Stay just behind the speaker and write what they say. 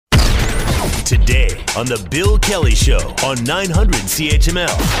Today on The Bill Kelly Show on 900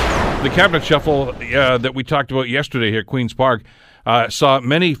 CHML. The cabinet shuffle that we talked about yesterday here at Queen's Park saw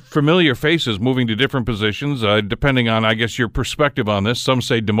many familiar faces moving to different positions, depending on, I guess, your perspective on this. Some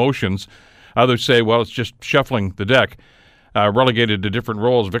say demotions. Others say, well, it's just shuffling the deck. Relegated to different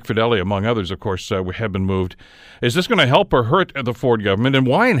roles. Vic Fedeli, among others, of course, have been moved. Is this going to help or hurt the Ford government? And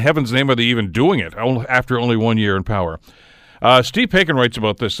why in heaven's name are they even doing it after only 1 year in power? Steve Paikin writes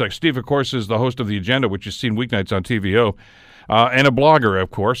about this. Steve, of course, is the host of The Agenda, which is seen weeknights on TVO, and a blogger, of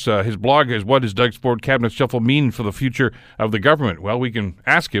course. His blog is, What Does Doug's Ford Cabinet Shuffle Mean for the Future of the Government? Well, we can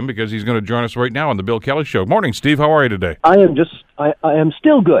ask him because he's going to join us right now on The Bill Kelly Show. Morning, Steve. How are you today? I am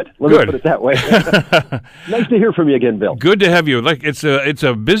still good. Let me put it that way. Nice to hear from you again, Bill. Good to have you. It's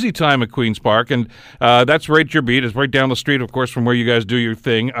a busy time at Queen's Park, and that's right your beat. It's right down the street, of course, from where you guys do your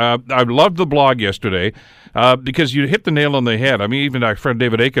thing. I loved the blog yesterday because you hit the nail on the head. I mean, even our friend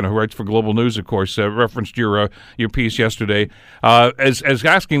David Paikin, who writes for Global News, of course, referenced your piece yesterday as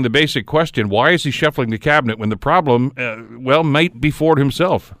asking the basic question: why is he shuffling the cabinet when the problem, might be Ford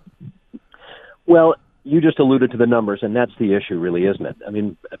himself? Well, you just alluded to the numbers, and that's the issue, really, isn't it? I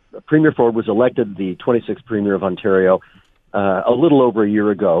mean, Premier Ford was elected the 26th Premier of Ontario a little over a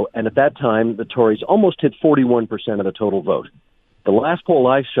year ago, and at that time, the Tories almost hit 41% of the total vote. The last poll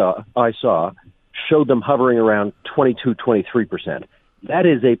I saw showed them hovering around 23%. That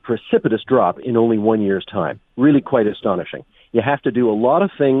is a precipitous drop in only 1 year's time. Really quite astonishing. You have to do a lot of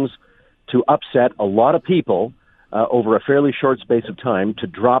things to upset a lot of people over a fairly short space of time to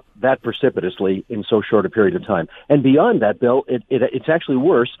drop that precipitously in so short a period of time. And beyond that, Bill, it's actually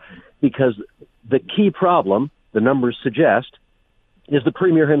worse because the key problem, the numbers suggest, is the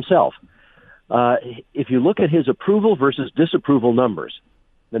Premier himself. If you look at his approval versus disapproval numbers,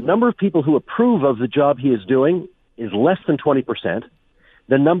 the number of people who approve of the job he is doing is less than 20%.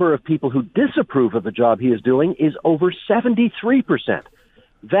 The number of people who disapprove of the job he is doing is over 73%.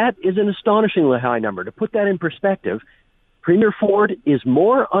 That is an astonishingly high number. To put that in perspective, Premier Ford is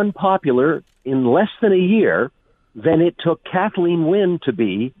more unpopular in less than a year than it took Kathleen Wynne to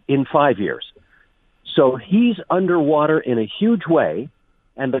be in 5 years. So he's underwater in a huge way,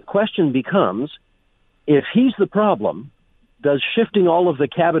 and the question becomes, if he's the problem, does shifting all of the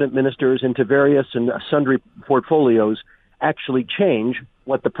cabinet ministers into various and sundry portfolios actually change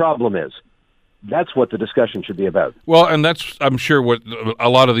what the problem is? That's what the discussion should be about. Well, and that's, I'm sure, what a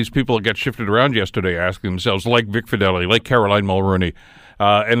lot of these people that got shifted around yesterday asking themselves, like Vic Fedeli, like Caroline Mulroney,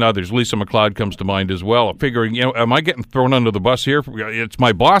 and others. Lisa MacLeod comes to mind as well, figuring, am I getting thrown under the bus here? It's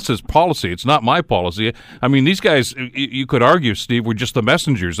my boss's policy. It's not my policy. I mean, these guys, you could argue, Steve, were just the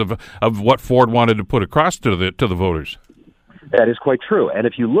messengers of what Ford wanted to put across to the voters. That is quite true. And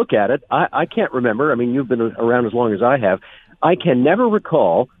if you look at it, I can't remember. I mean, you've been around as long as I have. I can never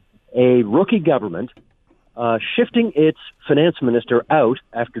recall a rookie government shifting its finance minister out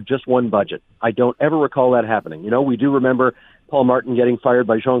after just one budget. I don't ever recall that happening. We do remember Paul Martin getting fired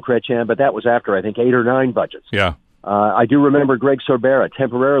by Jean Chrétien, but that was after, I think, 8 or 9 budgets. Yeah. I do remember Greg Sorbera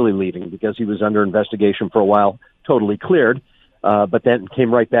temporarily leaving because he was under investigation for a while, totally cleared, but then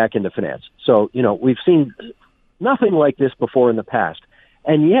came right back into finance. So, we've seen nothing like this before in the past.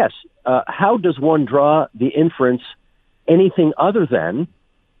 And yes, how does one draw the inference anything other than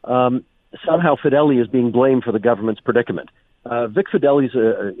somehow Fedeli is being blamed for the government's predicament? Vic Fedeli's,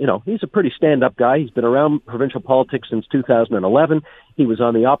 he's a pretty stand-up guy. He's been around provincial politics since 2011. He was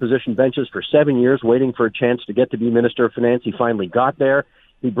on the opposition benches for 7 years waiting for a chance to get to be Minister of Finance. He finally got there.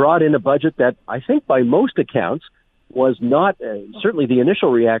 He brought in a budget that I think by most accounts was not, certainly the initial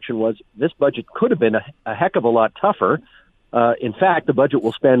reaction was this budget could have been a heck of a lot tougher. In fact, the budget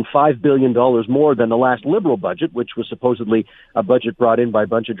will spend $5 billion more than the last Liberal budget, which was supposedly a budget brought in by a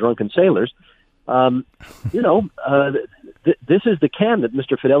bunch of drunken sailors. This is the can that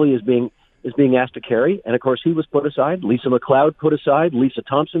Mr. Fedeli is being asked to carry, and of course he was put aside. Lisa MacLeod put aside. Lisa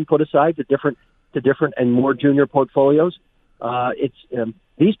Thompson put aside to different and more junior portfolios.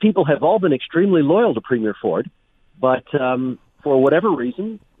 These people have all been extremely loyal to Premier Ford, but for whatever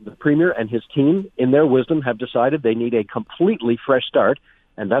reason, the Premier and his team, in their wisdom, have decided they need a completely fresh start,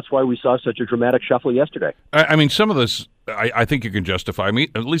 and that's why we saw such a dramatic shuffle yesterday. I mean, some of this I think you can justify. I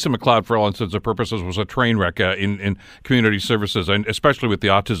mean, Lisa MacLeod, for all intents and purposes, was a train wreck in community services, and especially with the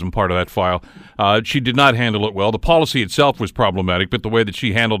autism part of that file. She did not handle it well. The policy itself was problematic, but the way that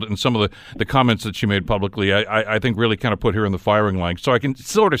she handled it and some of the comments that she made publicly, I think really kind of put her in the firing line. So I can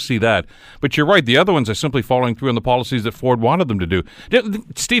sort of see that. But you're right. The other ones are simply following through on the policies that Ford wanted them to do.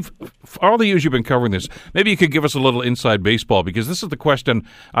 Steve, for all the years you've been covering this, maybe you could give us a little inside baseball, because this is the question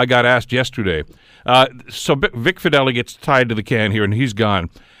I got asked yesterday. So Vic Fedeli gets tied to the can here, and he's gone.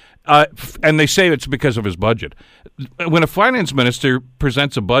 And they say it's because of his budget. When a finance minister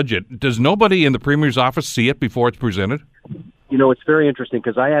presents a budget, does nobody in the Premier's office see it before it's presented? You know, it's very interesting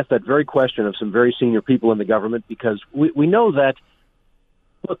because I asked that very question of some very senior people in the government because we know that,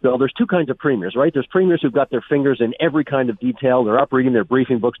 look, Bill, there's two kinds of premiers, right? There's premiers who've got their fingers in every kind of detail. They're up reading their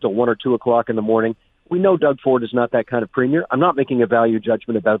briefing books till 1 or 2 o'clock in the morning. We know Doug Ford is not that kind of premier. I'm not making a value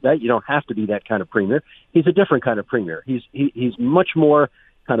judgment about that. You don't have to be that kind of premier. He's a different kind of premier. He's much more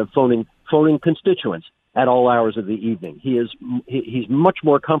kind of phoning constituents at all hours of the evening. He's much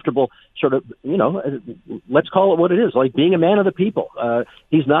more comfortable, sort of, let's call it what it is, like being a man of the people.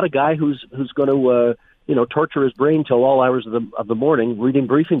 He's not a guy who's going to torture his brain till all hours of the morning reading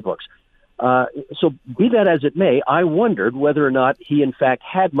briefing books. So be that as it may, I wondered whether or not he in fact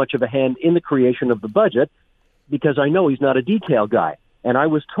had much of a hand in the creation of the budget, because I know he's not a detail guy. And I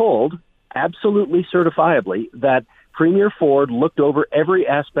was told absolutely certifiably that Premier Ford looked over every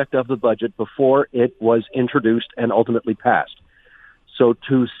aspect of the budget before it was introduced and ultimately passed. So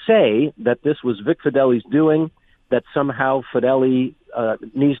to say that this was Vic Fedeli's doing, that somehow Fedeli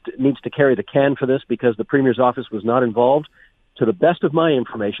needs to carry the can for this because the Premier's office was not involved, to the best of my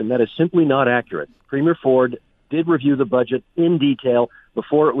information, that is simply not accurate. Premier Ford did review the budget in detail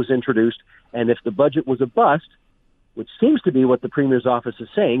before it was introduced, and if the budget was a bust, which seems to be what the Premier's office is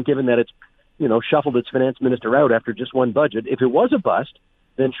saying, given that it's shuffled its finance minister out after just one budget. If it was a bust,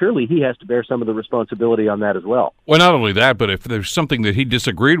 then surely he has to bear some of the responsibility on that as well. Well, not only that, but if there's something that he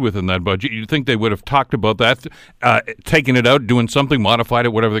disagreed with in that budget, you'd think they would have talked about that, taken it out, doing something, modified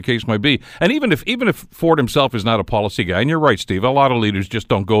it, whatever the case might be. And even if Ford himself is not a policy guy, and you're right, Steve, a lot of leaders just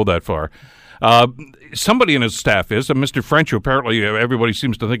don't go that far. Somebody in his staff is, Mr. French, who apparently everybody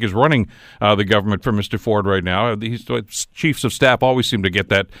seems to think is running the government for Mr. Ford right now. These chiefs of staff always seem to get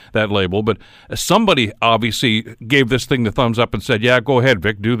that label, but somebody obviously gave this thing the thumbs up and said, yeah, go ahead,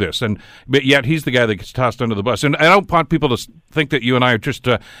 Vic, do this. But yet he's the guy that gets tossed under the bus. And I don't want people to think that you and I are just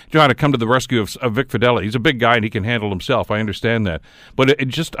trying to come to the rescue of Vic Fedeli. He's a big guy and he can handle himself. I understand that. But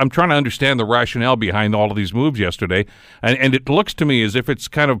I'm trying to understand the rationale behind all of these moves yesterday. And it looks to me as if it's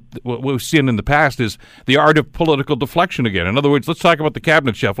kind of what we've seen in the past is the art of political deflection again. In other words, let's talk about the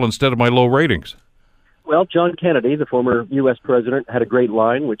cabinet shuffle instead of my low ratings. Well, John Kennedy, the former U.S. president, had a great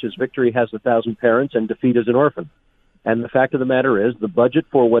line, which is victory has 1,000 parents and defeat is an orphan. And the fact of the matter is the budget,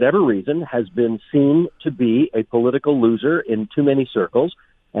 for whatever reason, has been seen to be a political loser in too many circles.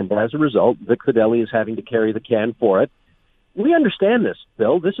 And as a result, Vic Fedeli is having to carry the can for it. We understand this,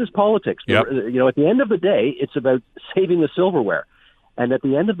 Bill. This is politics. Yep. At the end of the day, it's about saving the silverware. And at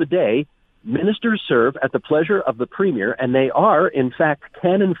the end of the day, ministers serve at the pleasure of the Premier, and they are, in fact,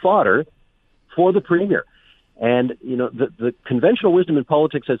 cannon fodder for the Premier. And, the conventional wisdom in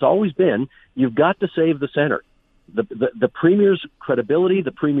politics has always been, you've got to save the center. The Premier's credibility,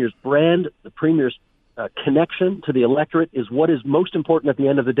 the Premier's brand, the Premier's connection to the electorate is what is most important at the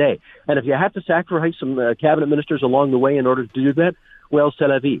end of the day. And if you have to sacrifice some cabinet ministers along the way in order to do that, well, c'est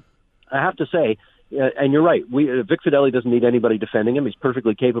la vie. I have to say, and you're right, Vic Fedeli doesn't need anybody defending him. He's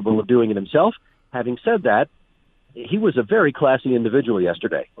perfectly capable of doing it himself. Having said that, he was a very classy individual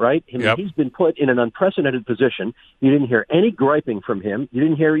yesterday, right? Yep. He's been put in an unprecedented position. You didn't hear any griping from him. You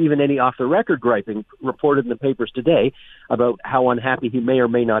didn't hear even any off-the-record griping reported in the papers today about how unhappy he may or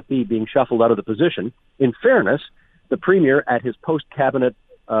may not be being shuffled out of the position. In fairness, the Premier at his post-cabinet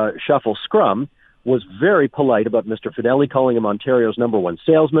shuffle scrum was very polite about Mr. Fedeli, calling him Ontario's number one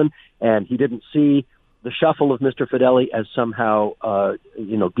salesman, and he didn't see the shuffle of Mr. Fedeli as somehow,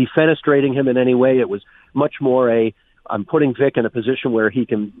 defenestrating him in any way. It was much more I'm putting Vic in a position where he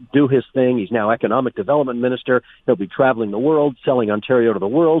can do his thing. He's now economic development minister. He'll be traveling the world, selling Ontario to the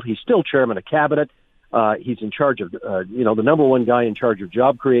world. He's still chairman of cabinet. He's in charge of, the number one guy in charge of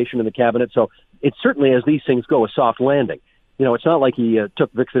job creation in the cabinet. So it's certainly, as these things go, a soft landing. It's not like he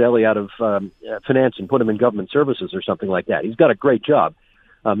took Vic Fedeli out of finance and put him in government services or something like that. He's got a great job.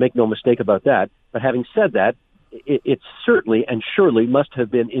 Make no mistake about that. But having said that, it certainly and surely must have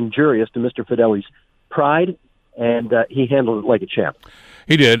been injurious to Mr. Fedeli's pride, and he handled it like a champ.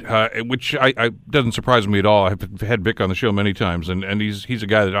 He did, which I doesn't surprise me at all. I've had Vic on the show many times, and he's a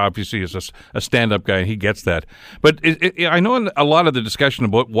guy that obviously is a stand-up guy, and he gets that. But I know a lot of the discussion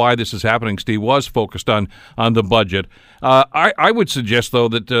about why this is happening, Steve, was focused on the budget. I would suggest, though,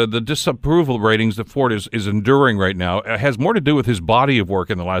 that the disapproval ratings that Ford is enduring right now has more to do with his body of work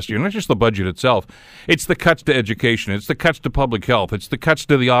in the last year, not just the budget itself. It's the cuts to education. It's the cuts to public health. It's the cuts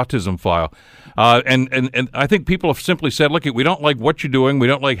to the autism file. And I think people have simply said, look, we don't like what you're doing. We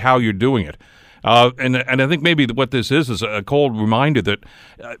don't like how you're doing it. And I think maybe what this is a cold reminder that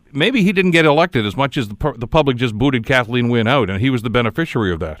maybe he didn't get elected as much as the public just booted Kathleen Wynne out, and he was the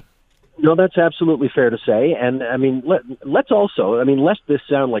beneficiary of that. No, that's absolutely fair to say. And, I mean, let's also, lest this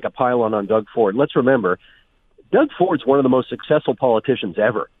sound like a pile-on Doug Ford, let's remember, Doug Ford's one of the most successful politicians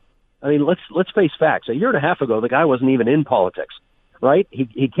ever. I mean, let's face facts. A year and a half ago, the guy wasn't even in politics, right?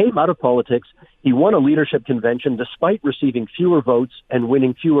 He came out of politics. He won a leadership convention despite receiving fewer votes and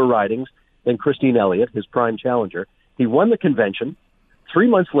winning fewer ridings than Christine Elliott, his prime challenger. He won the convention. 3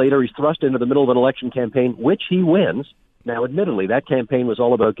 months later, he's thrust into the middle of an election campaign, which he wins. Now, admittedly, that campaign was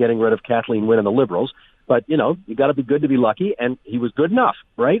all about getting rid of Kathleen Wynne and the Liberals. But, you got to be good to be lucky, and he was good enough,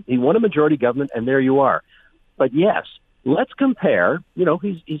 right? He won a majority government, and there you are. But, yes, let's compare.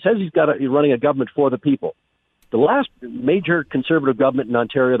 He says he's running a government for the people. The last major Conservative government in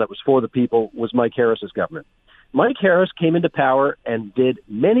Ontario that was for the people was Mike Harris's government. Mike Harris came into power and did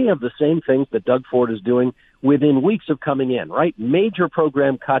many of the same things that Doug Ford is doing within weeks of coming in, right? Major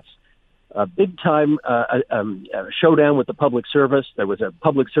program cuts, a big-time showdown with the public service. There was a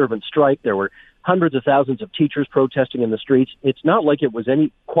public servant strike. There were hundreds of thousands of teachers protesting in the streets. It's not like it was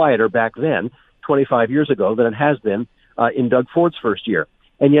any quieter back then, 25 years ago, than it has been in Doug Ford's first year.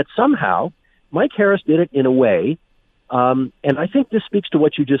 And yet somehow, Mike Harris did it in a way, and I think this speaks to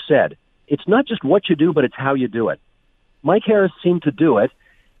what you just said. It's not just what you do, but it's how you do it. Mike Harris seemed to do it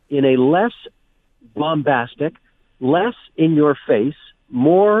in a less bombastic, less in your face,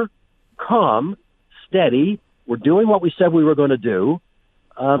 more calm, steady, we're doing what we said we were going to do,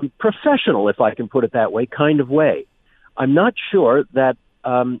 professional, if I can put it that way, kind of way. I'm not sure that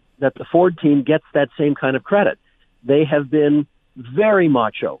the Ford team gets that same kind of credit. They have been very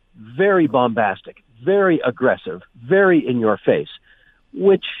macho, very bombastic, very aggressive, very in your face,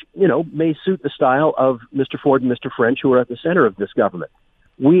 which, may suit the style of Mr. Ford and Mr. French, who are at the center of this government.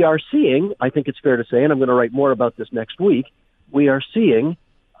 We are seeing, I think it's fair to say, and I'm going to write more about this next week, we are seeing,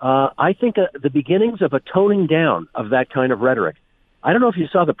 I think, the beginnings of a toning down of that kind of rhetoric. I don't know if you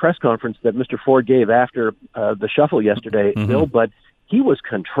saw the press conference that Mr. Ford gave after the shuffle yesterday, Bill, but he was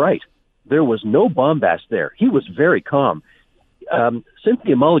contrite. There was no bombast there. He was very calm.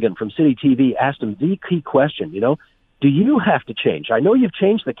 Cynthia Mulligan from City TV asked him the key question, do you have to change? I know you've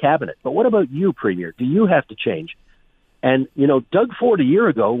changed the cabinet, but what about you, Premier? Do you have to change? And, Doug Ford a year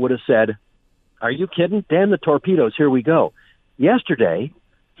ago would have said, are you kidding? Damn the torpedoes, here we go. Yesterday,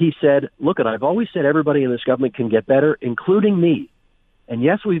 he said, look, I've always said everybody in this government can get better, including me. And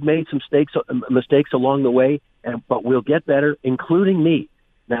yes, we've made some mistakes along the way, but we'll get better, including me.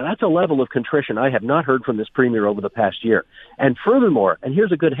 Now, that's a level of contrition I have not heard from this Premier over the past year. And furthermore, and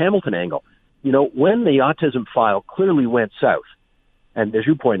here's a good Hamilton angle, when the autism file clearly went south, and as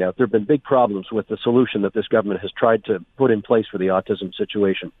you point out, there have been big problems with the solution that this government has tried to put in place for the autism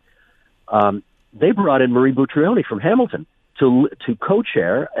situation. They brought in Marie Butrioni from Hamilton to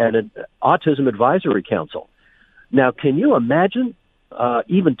co-chair an autism advisory council. Now, can you imagine,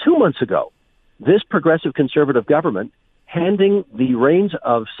 even 2 months ago, this progressive conservative government handing the reins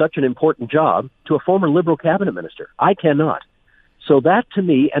of such an important job to a former Liberal cabinet minister? I cannot. So that to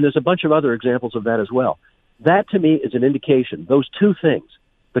me, and there's a bunch of other examples of that as well, that to me is an indication, those two things,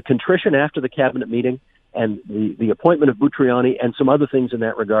 the contrition after the cabinet meeting and the appointment of Butrioni and some other things in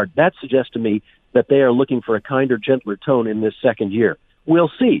that regard, that suggests to me that they are looking for a kinder, gentler tone in this second year.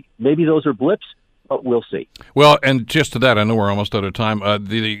 We'll see. Maybe those are blips, but we'll see. Well, and just to that, I know we're almost out of time.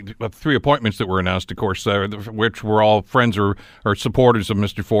 The three appointments that were announced, of course, which were all friends or supporters of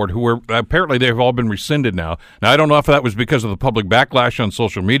Mr. Ford, who were apparently they've all been rescinded now. Now, I don't know if that was because of the public backlash on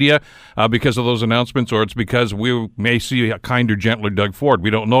social media, because of those announcements, or it's because we may see a kinder, gentler Doug Ford.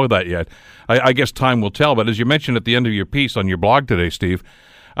 We don't know that yet. I guess time will tell. But as you mentioned at the end of your piece on your blog today, Steve,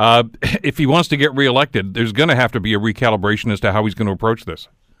 if he wants to get reelected, there's going to have to be a recalibration as to how he's going to approach this.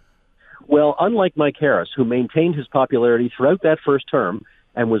 Well, unlike Mike Harris, who maintained his popularity throughout that first term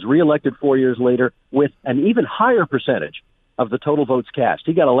and was reelected 4 years later with an even higher percentage of the total votes cast.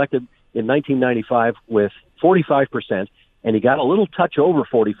 He got elected in 1995 with 45%, and he got a little touch over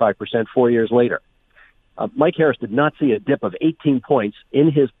 45% 4 years later. Mike Harris did not see a dip of 18 points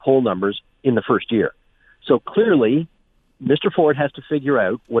in his poll numbers in the first year. So clearly, Mr. Ford has to figure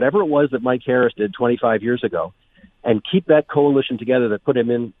out whatever it was that Mike Harris did 25 years ago and keep that coalition together that put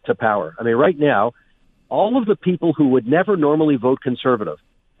him into power. I mean, right now, all of the people who would never normally vote Conservative,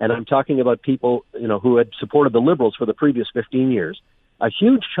 and I'm talking about people, who had supported the Liberals for the previous 15 years, a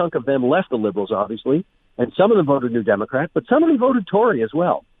huge chunk of them left the Liberals, obviously, and some of them voted New Democrat, but some of them voted Tory as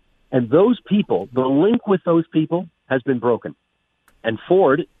well. And those people, the link with those people has been broken. And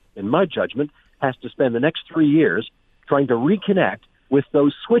Ford, in my judgment, has to spend the next 3 years trying to reconnect with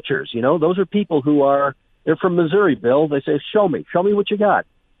those switchers. Those are people who they're from Missouri, Bill. They say, show me what you got.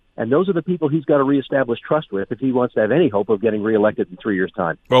 And those are the people he's got to reestablish trust with if he wants to have any hope of getting reelected in 3 years'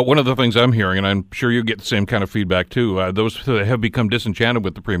 time. Well, one of the things I'm hearing, and I'm sure you get the same kind of feedback too, those that have become disenchanted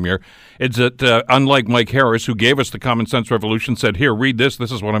with the premier, is that unlike Mike Harris, who gave us the common sense revolution, said, here, read this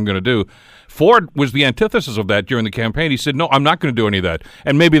is what I'm going to do. Ford was the antithesis of that during the campaign. He said, no, I'm not going to do any of that.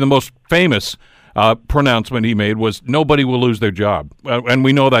 And maybe the most famous pronouncement he made was nobody will lose their job. And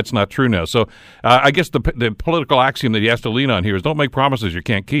we know that's not true now. So I guess the political axiom that he has to lean on here is don't make promises you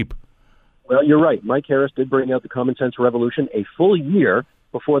can't keep. Well, you're right. Mike Harris did bring out the common sense revolution a full year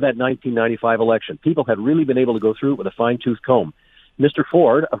before that 1995 election. People had really been able to go through it with a fine-tooth comb. Mr.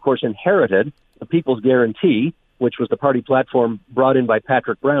 Ford, of course, inherited the People's Guarantee, which was the party platform brought in by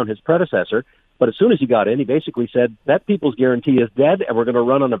Patrick Brown, his predecessor. But as soon as he got in, he basically said, that People's Guarantee is dead, and we're going to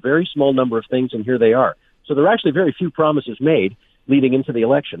run on a very small number of things, and here they are. So there are actually very few promises made leading into the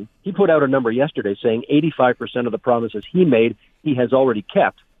election. He put out a number yesterday saying 85% of the promises he made, he has already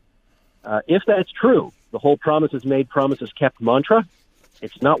kept. If that's true, the whole promises made, promises kept mantra,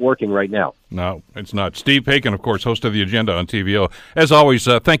 it's not working right now. No, it's not. Steve Paikin, of course, host of The Agenda on TVO. As always,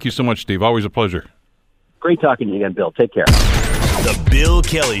 thank you so much, Steve. Always a pleasure. Great talking to you again, Bill. Take care. The Bill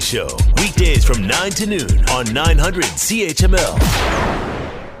Kelly Show, weekdays from 9 to noon on 900 CHML.